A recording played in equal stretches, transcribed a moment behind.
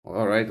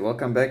Alright,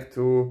 welcome back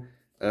to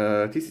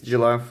TCG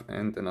Love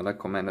and another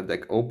Commander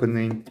deck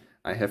opening.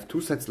 I have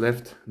two sets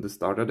left, the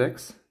starter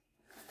decks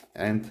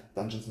and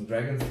Dungeons and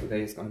Dragons.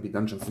 Today is going to be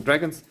Dungeons and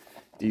Dragons.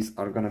 These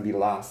are going to be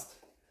last.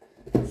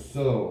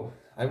 So,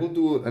 I will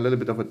do a little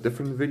bit of a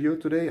different video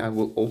today. I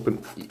will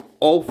open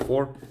all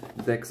four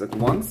decks at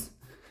once.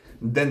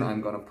 Then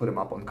I'm going to put them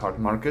up on Card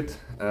Market.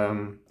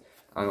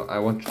 I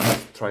want to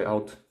try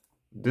out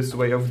this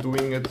way of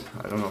doing it.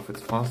 I don't know if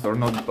it's fast or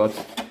not, but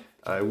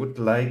I would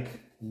like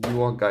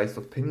your guys'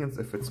 opinions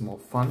if it's more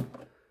fun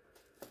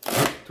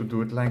to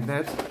do it like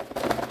that.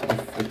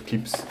 If it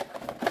keeps,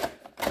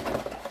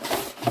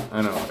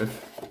 I don't know,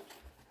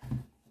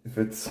 if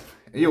it's,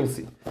 you'll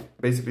see.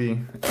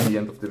 Basically, at the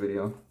end of the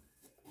video,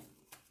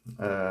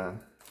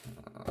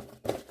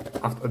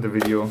 after the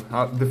video,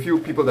 the few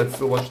people that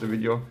still watch the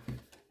video,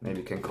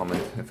 maybe can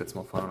comment if it's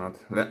more fun or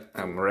not.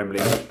 I'm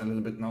rambling a little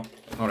bit now.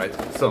 Alright,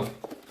 so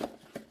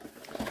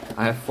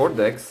I have four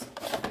decks.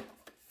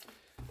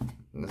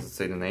 Does it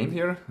say the name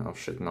here? Oh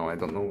shit, no, I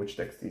don't know which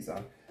decks these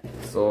are.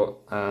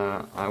 So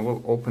I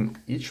will open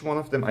each one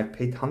of them. I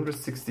paid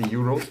 160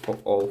 euros for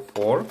all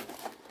four.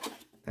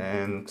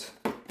 And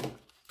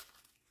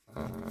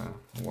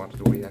what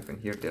do we have in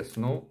here? There's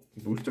no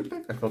booster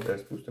pack? I thought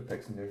there's booster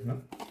packs in there,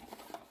 no?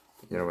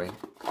 Either way.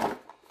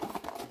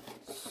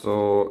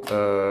 So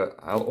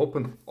I'll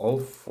open all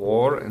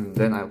four and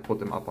then I'll put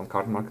them up on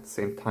Card Market at the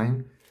same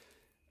time.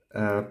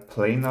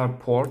 Planar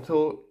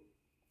Portal.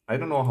 I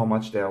don't know how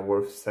much they are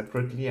worth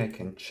separately. I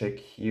can check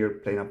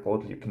here. Planar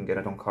Portal, you can get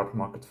it on Card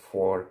Market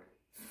for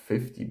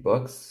 50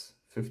 bucks,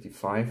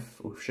 55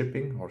 with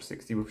shipping, or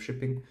 60 with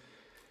shipping.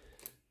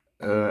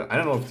 I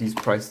don't know if these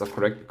prices are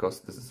correct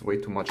because this is way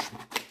too much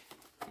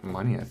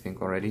money, I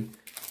think, already.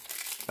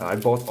 I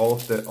bought all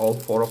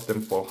four of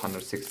them for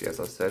 160, as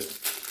I said.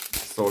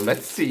 So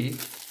let's see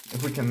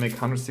if we can make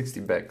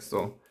 160 back.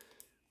 So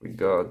we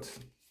got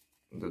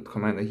the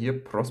commander here,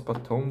 Prosper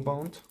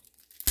Tomebound.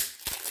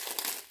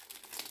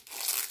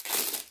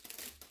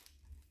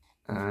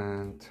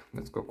 And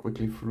let's go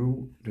quickly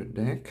through the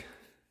deck.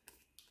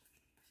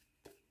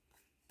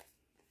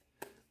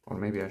 Or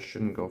maybe I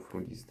shouldn't go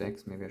through these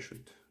decks. Maybe I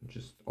should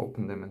just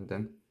open them and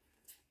then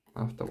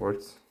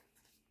afterwards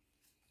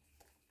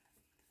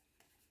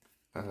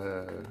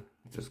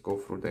just go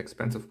through the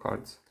expensive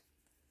cards.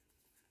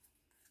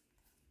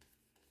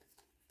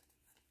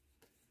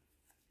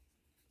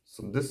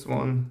 So this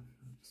one,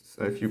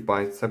 if you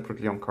buy it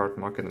separately on Card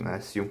Market, and I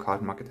assume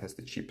Card Market has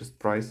the cheapest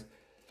price,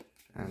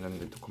 and then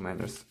the two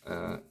commanders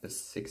is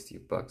 60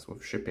 bucks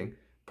with shipping.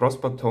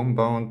 Prosper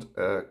Tomebound,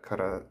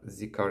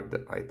 Karazikar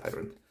the Eye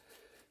Tyrant,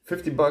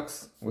 50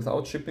 bucks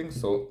without shipping.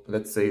 So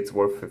let's say it's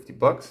worth 50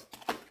 bucks.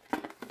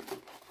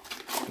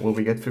 Will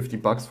we get 50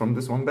 bucks from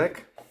this one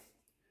back?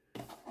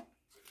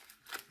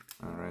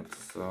 Alright,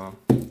 so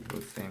do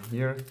the same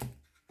here.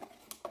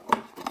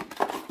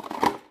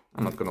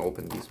 I'm not gonna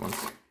open these ones.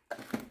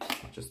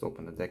 I'll just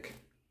open the deck.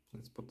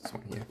 Let's put this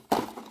one here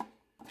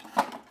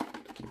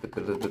to keep it a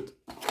little bit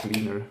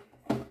cleaner.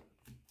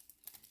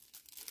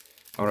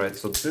 Alright,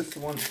 so this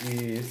one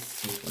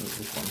is, which one is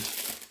this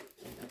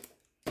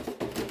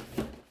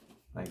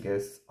one? I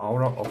guess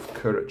Aura of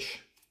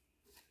Courage.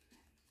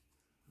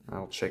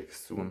 I'll check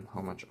soon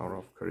how much Aura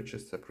of Courage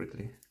is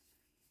separately.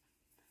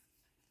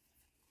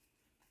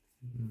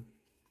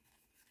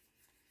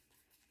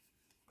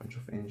 Bunch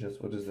of angels,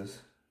 what is this?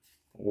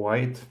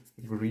 White,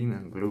 green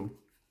and blue.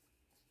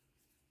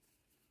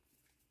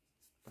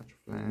 Bunch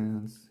of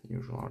lands,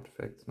 usual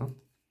artifacts, no?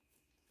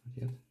 Not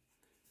yet.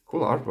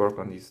 Cool artwork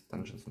on these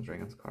Dungeons and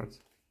Dragons cards.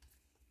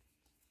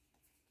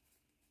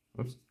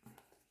 Oops.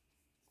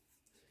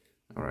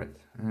 Alright,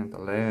 and the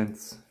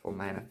lands for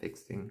mana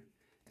fixing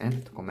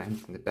and the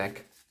commands in the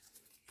back.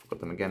 Forgot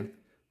them again.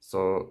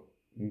 So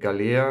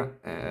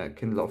Galea,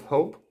 Kindle of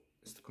Hope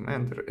is the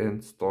commander,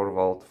 and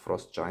Storvald,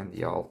 Frost Giant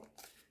Jarl,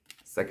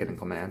 second in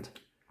command.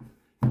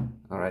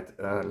 Alright,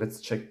 let's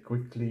check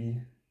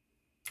quickly.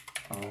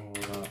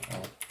 Aura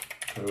of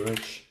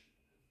Courage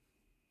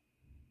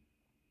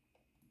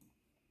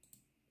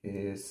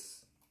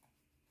is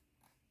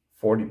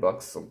 40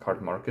 bucks on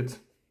Card Market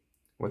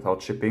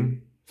without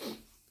shipping.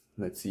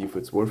 Let's see if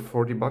it's worth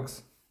 40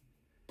 bucks.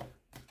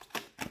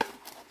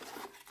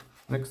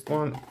 Next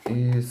one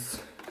is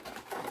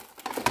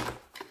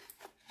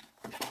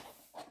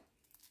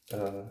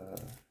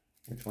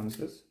which one is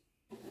this?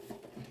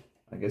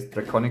 I guess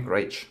Draconic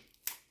Rage.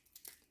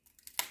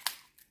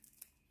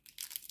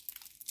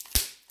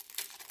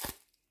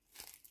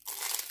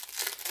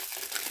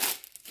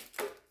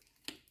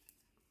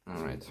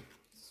 Alright,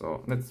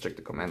 so let's check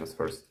the commanders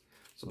first.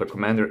 So the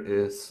commander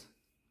is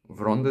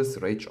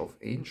Vrondis, Rage of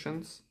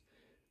Ancients,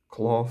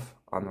 Cloth,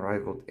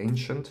 Unrivaled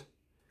Ancient,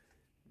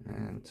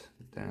 and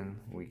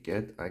then we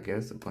get, I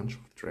guess, a bunch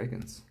of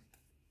dragons.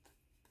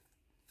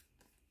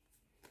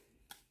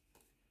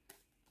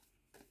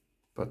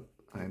 But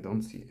I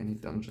don't see any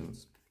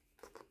dungeons.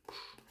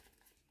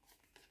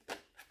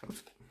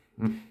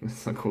 This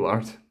is a cool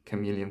art,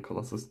 Chameleon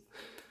Colossus.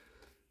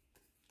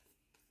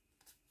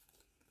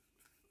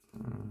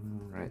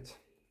 Right.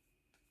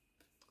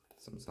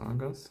 some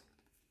sagas.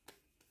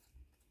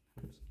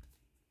 Oops.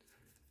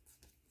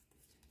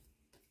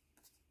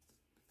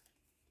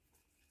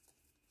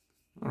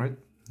 Alright,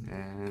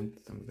 and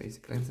some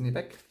basic lands in the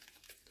deck.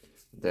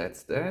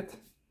 That's that.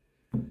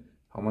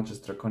 How much is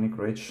Draconic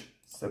Rage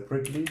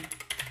separately?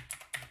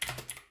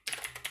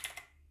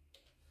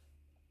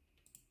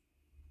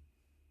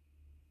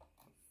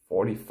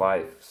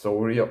 $45. So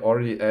we are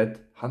already at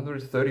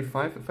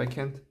 135 if I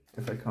count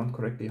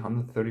correctly,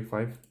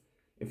 135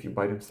 if you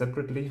buy them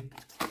separately.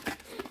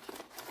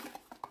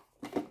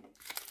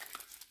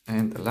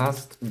 And the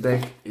last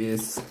deck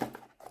is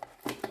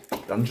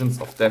Dungeons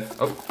of Death.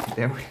 Oh,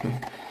 there we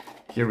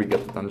here we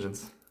get the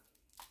dungeons.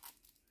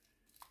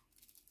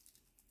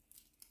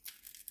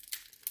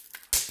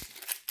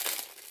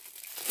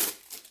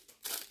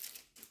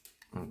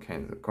 Okay,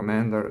 the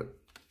commander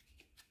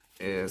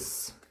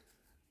is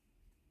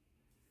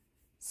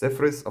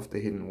Zephrys of the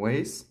Hidden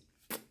Ways.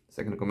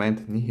 Second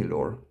command,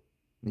 Nihilur,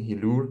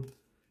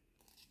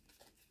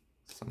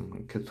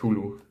 some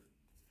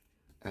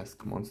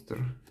Cthulhu-esque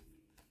monster.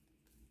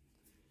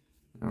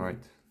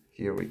 Alright,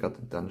 here we got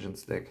the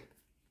Dungeons deck.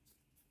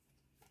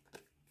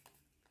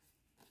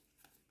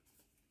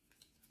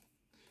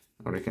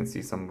 Or you can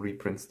see some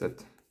reprints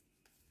that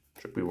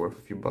should be worth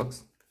a few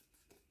bucks.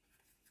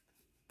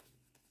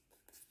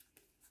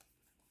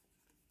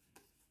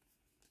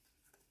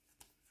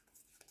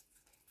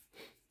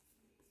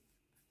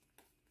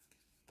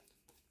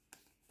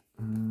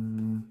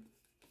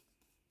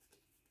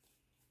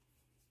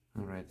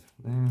 Alright,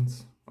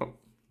 lands. Oh,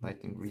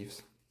 Lightning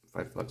Reefs,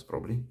 $5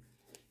 probably.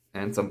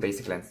 And some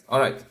basic lands.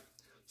 Alright,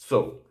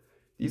 so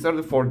these are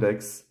the 4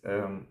 decks.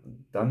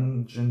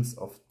 Dungeons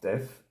of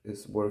Death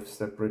is worth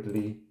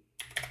separately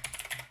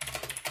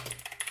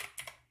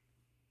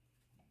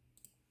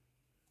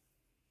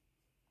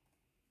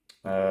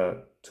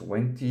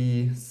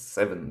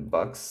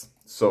 $27.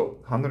 So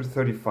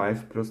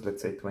 135 plus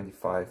let's say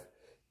 25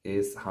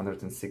 is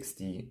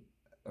 160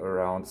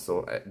 around.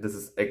 So this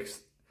is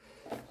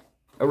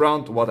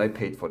around what I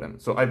paid for them.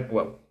 So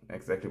well,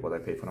 exactly what I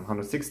paid for them,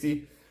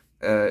 160.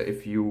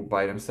 If you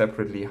buy them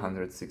separately,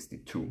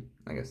 162,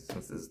 I guess,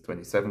 since this is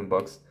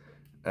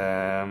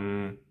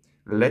 $27.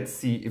 Let's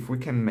see if we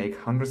can make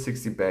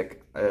 160 back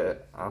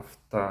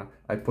after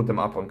I put them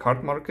up on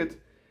Card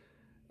Market.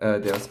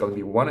 There's going to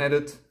be one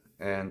edit,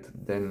 and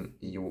then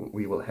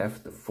we will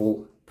have the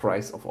full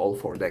price of all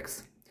 4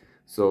 decks.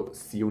 So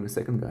see you in a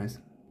second, guys.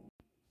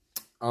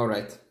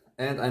 Alright,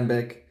 and I'm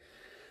back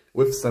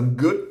with some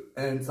good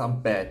and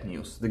some bad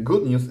news. The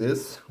good news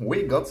is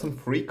we got some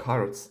free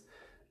cards.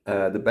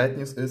 The bad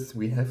news is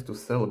we have to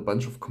sell a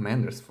bunch of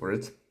commanders for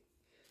it,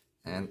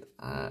 and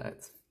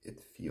it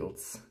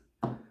feels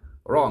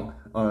wrong.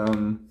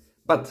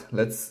 But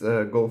let's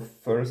go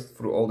first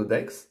through all the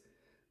decks.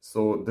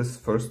 So this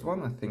first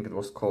one, I think it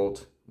was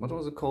called, what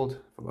was it called?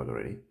 I forgot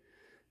already.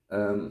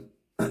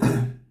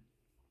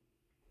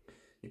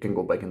 You can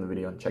go back in the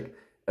video and check.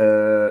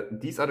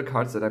 These are the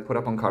cards that I put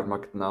up on Card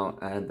Market now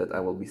and that I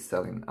will be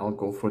selling. I'll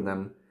go for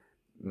them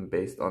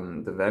based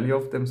on the value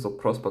of them. So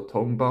Prosper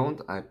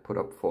Tomebound I put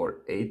up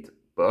for $8.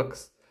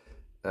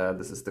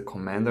 This is the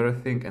commander, I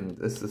think, and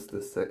this is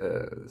the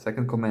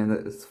second commander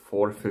is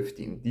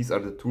 $4.15. These are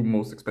the 2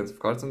 most expensive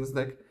cards in this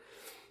deck.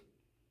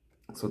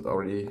 So it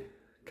already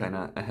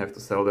kinda I have to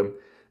sell them.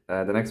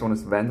 The next one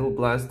is Vandal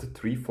Blast,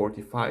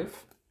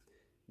 $3.45.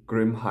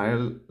 Grim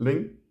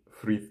Hireling,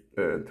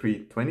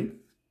 $3.20.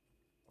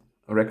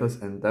 Reckless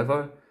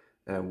Endeavor,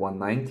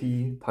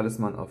 $1.90.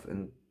 Talisman of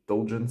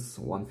Indulgence,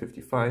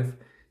 $1.55.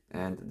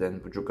 And then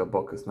Bujuka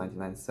Bok is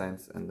 99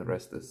 cents, and the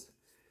rest is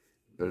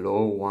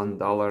below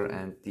 $1.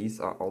 And these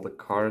are all the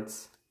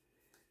cards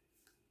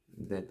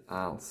that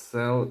I'll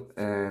sell.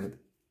 And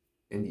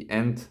in the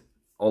end,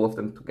 all of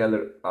them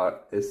together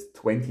is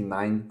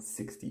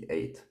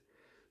 $29.68.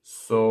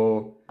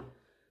 So,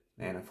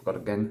 and I forgot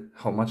again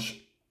how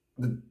much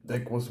the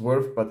deck was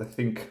worth, but I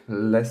think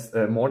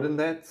more than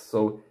that.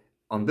 So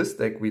on this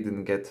deck we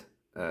didn't get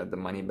the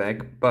money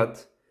back,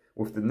 but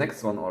with the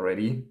next one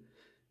already,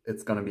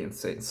 it's gonna be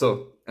insane.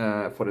 So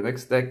for the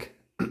next deck,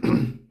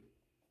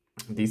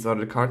 these are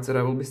the cards that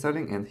I will be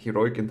selling, and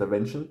Heroic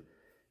Intervention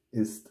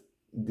is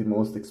the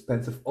most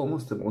expensive,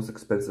 almost the most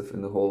expensive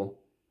in the whole,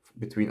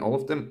 between all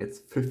of them. It's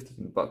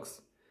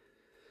 $15.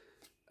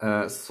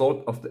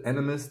 Sword of the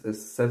Animist is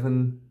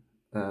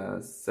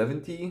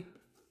 $7.70.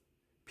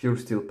 Pure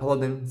Steel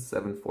Paladin,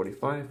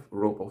 $7.45.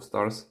 Rope of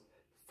Stars,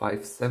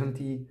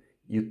 $5.70.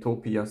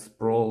 Utopia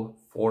Sprawl,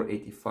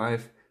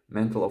 $4.85.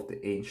 Mantle of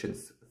the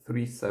Ancients,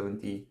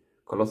 $3.70.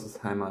 Colossus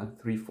Hammer,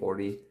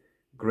 $3.40.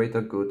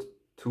 Greater Good,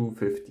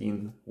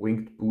 $2.15.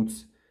 Winged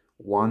Boots,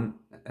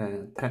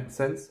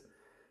 $1.10.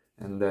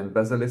 And then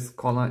Basilisk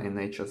Collar and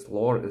Nature's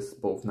Lore is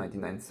both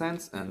 99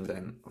 cents. And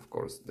then, of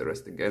course, the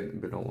rest again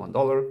below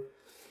 $1.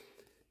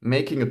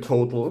 Making a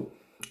total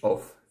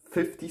of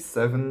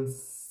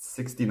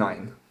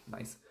 $57.69.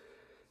 Nice.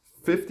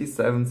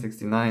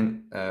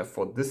 $57.69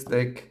 for this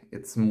deck.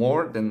 It's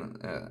more than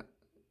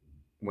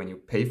when you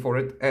pay for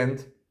it,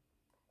 and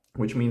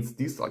which means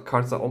these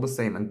cards are all the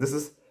same. And this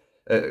is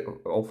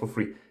all for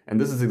free. And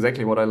this is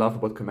exactly what I love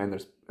about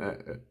commanders.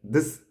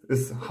 This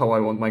is how I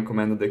want my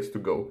commander decks to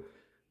go.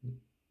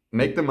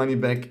 Make the money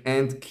back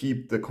and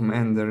keep the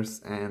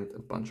commanders and a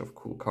bunch of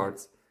cool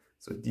cards.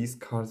 So these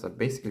cards are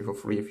basically for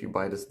free if you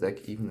buy this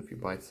deck, even if you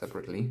buy it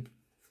separately.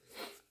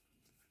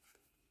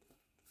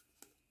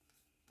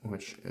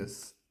 Which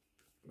is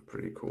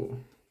pretty cool.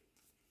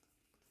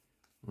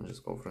 I'll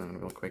just go for them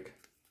real quick.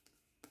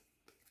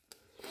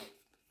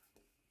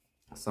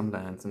 Some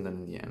lands, and then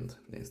in the end,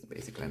 there's the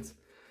basic lands.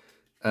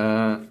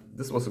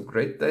 This was a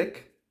great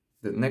deck.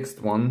 The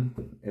next one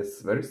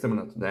is very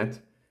similar to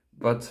that,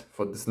 but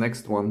for this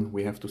next one,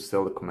 we have to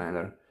sell the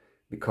commander,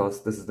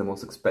 because this is the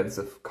most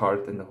expensive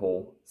card in the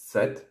whole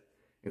set.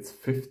 It's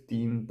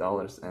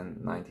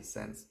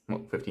 $15.90,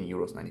 well, 15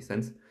 euros 90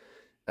 cents.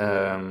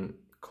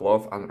 Claw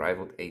of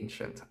Unrivaled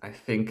Ancient. I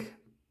think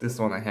this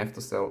one I have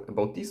to sell.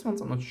 About these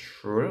ones, I'm not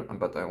sure,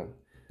 but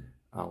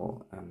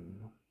I'll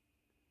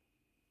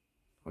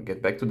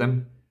get back to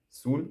them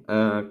soon.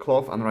 Claw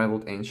of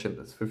Unrivaled Ancient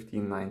is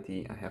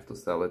 $15.90. I have to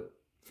sell it,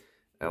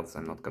 else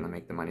I'm not gonna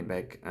make the money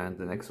back. And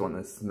the next one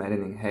is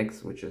Maddening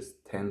Hex, which is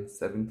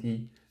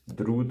 $10.70.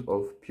 Druid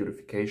of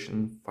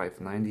Purification,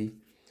 $5.90.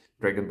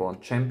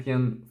 Dragonborn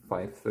Champion,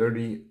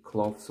 $5.30.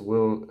 Cloth's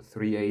Will,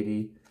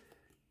 $3.80.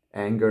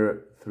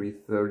 Anger,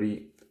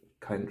 $3.30.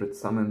 Kindred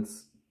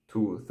Summons,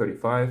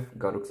 $2.35.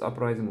 Garruk's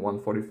Uprising,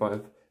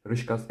 $1.45.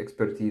 Rishka's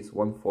Expertise,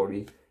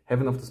 $1.40.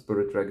 Heaven of the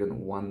Spirit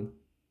Dragon,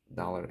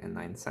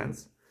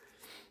 $1.09.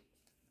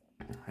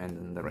 And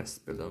then the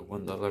rest below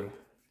 $1.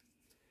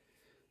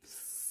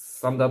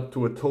 Summed up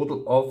to a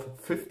total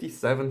of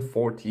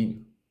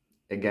 $57.14.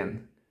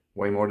 Again,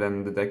 way more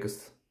than the deck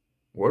is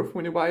worth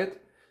when you buy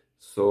it.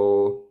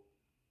 So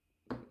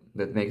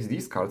that makes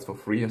these cards for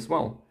free as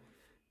well.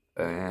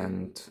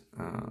 And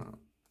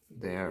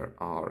there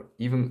are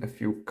even a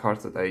few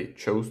cards that I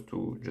chose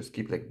to just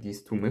keep, like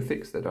these two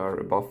mythics that are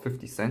above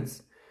 50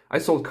 cents. I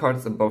sold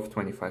cards above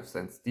 25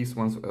 cents. These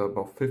ones are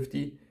above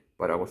 50,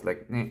 but I was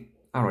like, nah,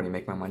 I already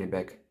make my money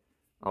back.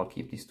 I'll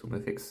keep these two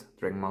mythics,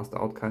 Dragon Master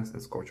Outcast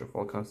and Scorch of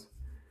Volcast.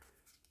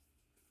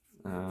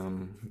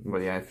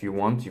 But yeah, if you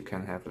want, you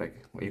can have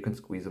like, well, you can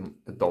squeeze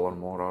 $1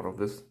 more out of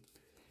this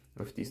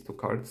with these two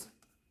cards.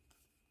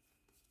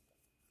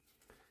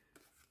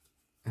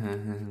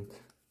 And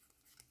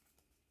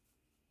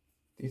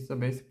these are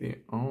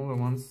basically all the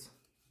ones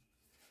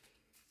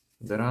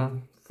that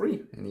are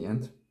free in the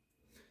end.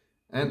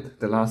 And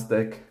the last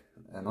deck,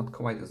 not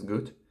quite as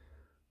good,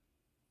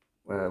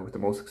 with the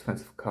most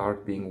expensive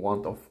card being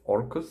Wand of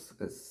Orcus,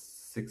 is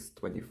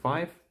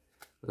 $6.25.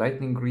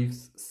 Lightning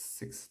Greaves,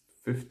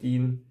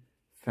 $6.15.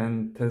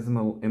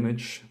 Phantasmal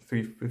Image,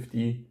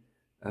 $3.50.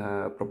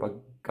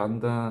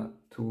 Propaganda,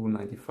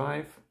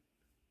 $2.95.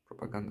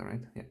 Propaganda,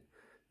 right? Yeah.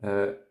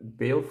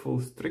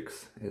 Baleful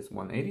Strix is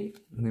 $1.80.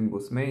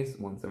 Nimbus Maze,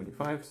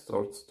 $1.75.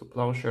 Swords to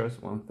Plowshares,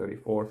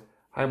 $1.34.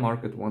 High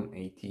Market,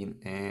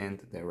 $1.18.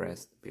 And the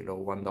rest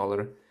below $1.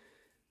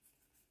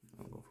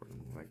 I'll go for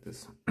them like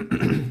this.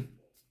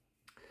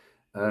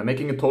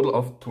 Making a total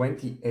of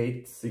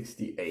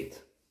 $28.68.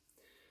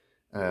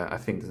 I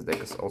think this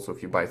deck is also,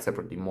 if you buy it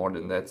separately, more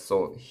than that.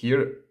 So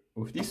here,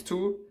 with these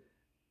two,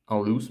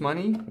 I'll lose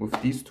money.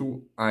 With these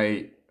two,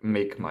 I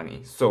make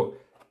money. So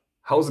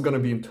how's it gonna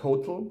be in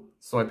total?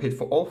 So I paid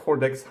for all four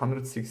decks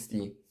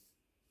 160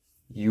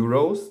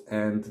 euros,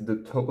 and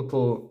the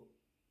total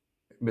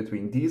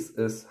between these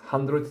is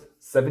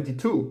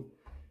 172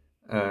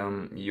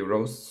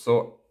 euros.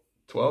 So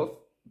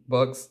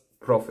 $12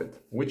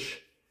 profit,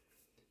 which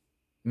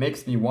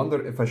makes me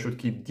wonder if I should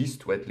keep these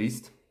two at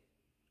least.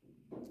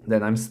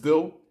 Then I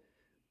still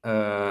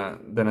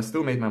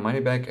made my money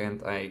back,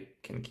 and I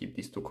can keep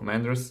these two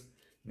commanders.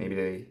 Maybe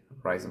they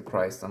rise in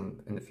price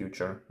in the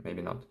future,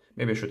 maybe not.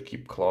 Maybe I should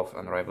keep Claw of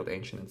Unrivaled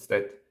Ancient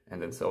instead,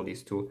 and then sell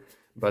these two.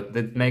 But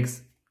that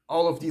makes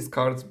all of these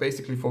cards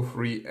basically for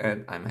free,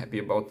 and I'm happy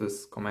about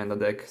this commander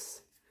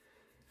decks.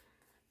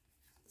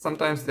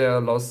 Sometimes they are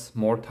a loss,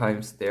 more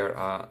times they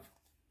are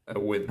a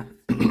win.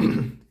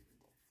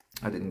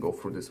 I didn't go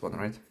through this one,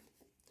 right?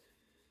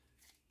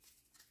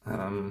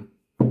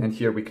 And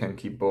here we can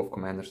keep both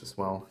commanders as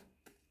well.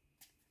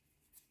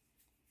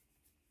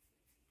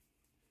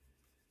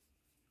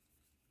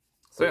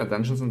 So yeah,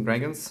 Dungeons and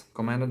Dragons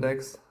commander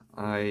decks,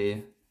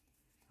 I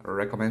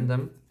recommend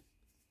them.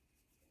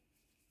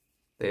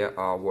 They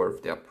are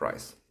worth their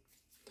price.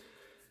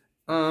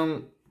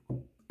 And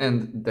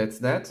that's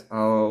that.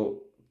 I'll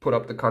put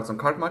up the cards on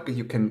Card Market.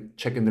 You can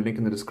check in the link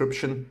in the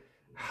description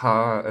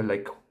how,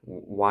 like,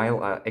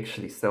 while I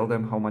actually sell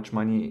them, how much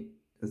money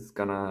is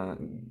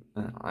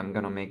I'm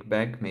gonna make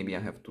back. Maybe I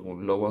have to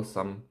lower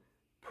some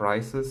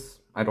prices.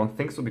 I don't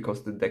think so,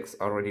 because the decks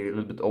are already a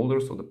little bit older,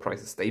 so the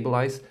price is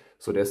stabilized.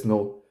 So there's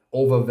no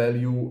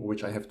overvalue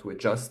which I have to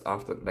adjust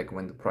after, like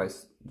when the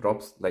price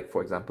drops, like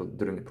for example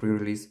during the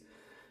pre-release.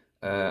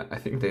 I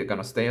think they're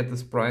gonna stay at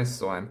this price,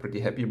 so I'm pretty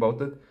happy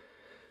about it.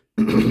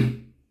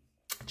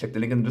 Check the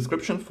link in the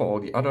description for all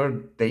the other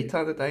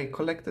data that I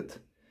collected.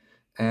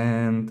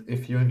 And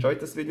if you enjoyed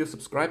this video,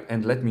 subscribe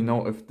and let me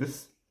know if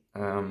this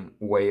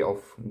way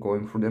of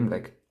going through them,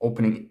 like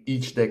opening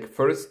each deck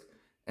first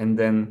and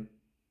then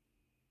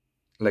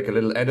like a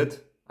little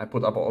edit. I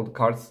put up all the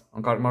cards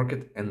on Card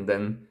Market and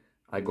then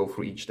I go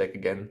through each deck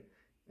again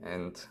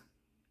and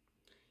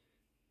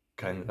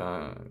kind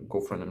of go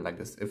through them like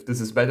this. If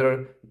this is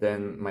better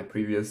than my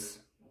previous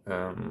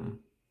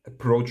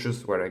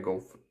approaches where I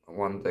go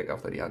one deck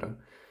after the other,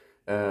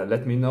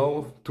 let me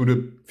know. To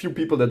the few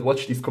people that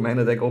watch these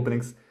Commander deck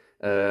openings,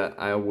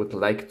 I would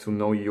like to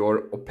know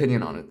your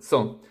opinion on it.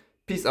 So,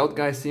 peace out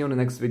guys, see you on the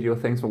next video,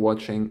 thanks for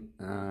watching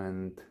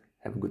and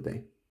have a good day.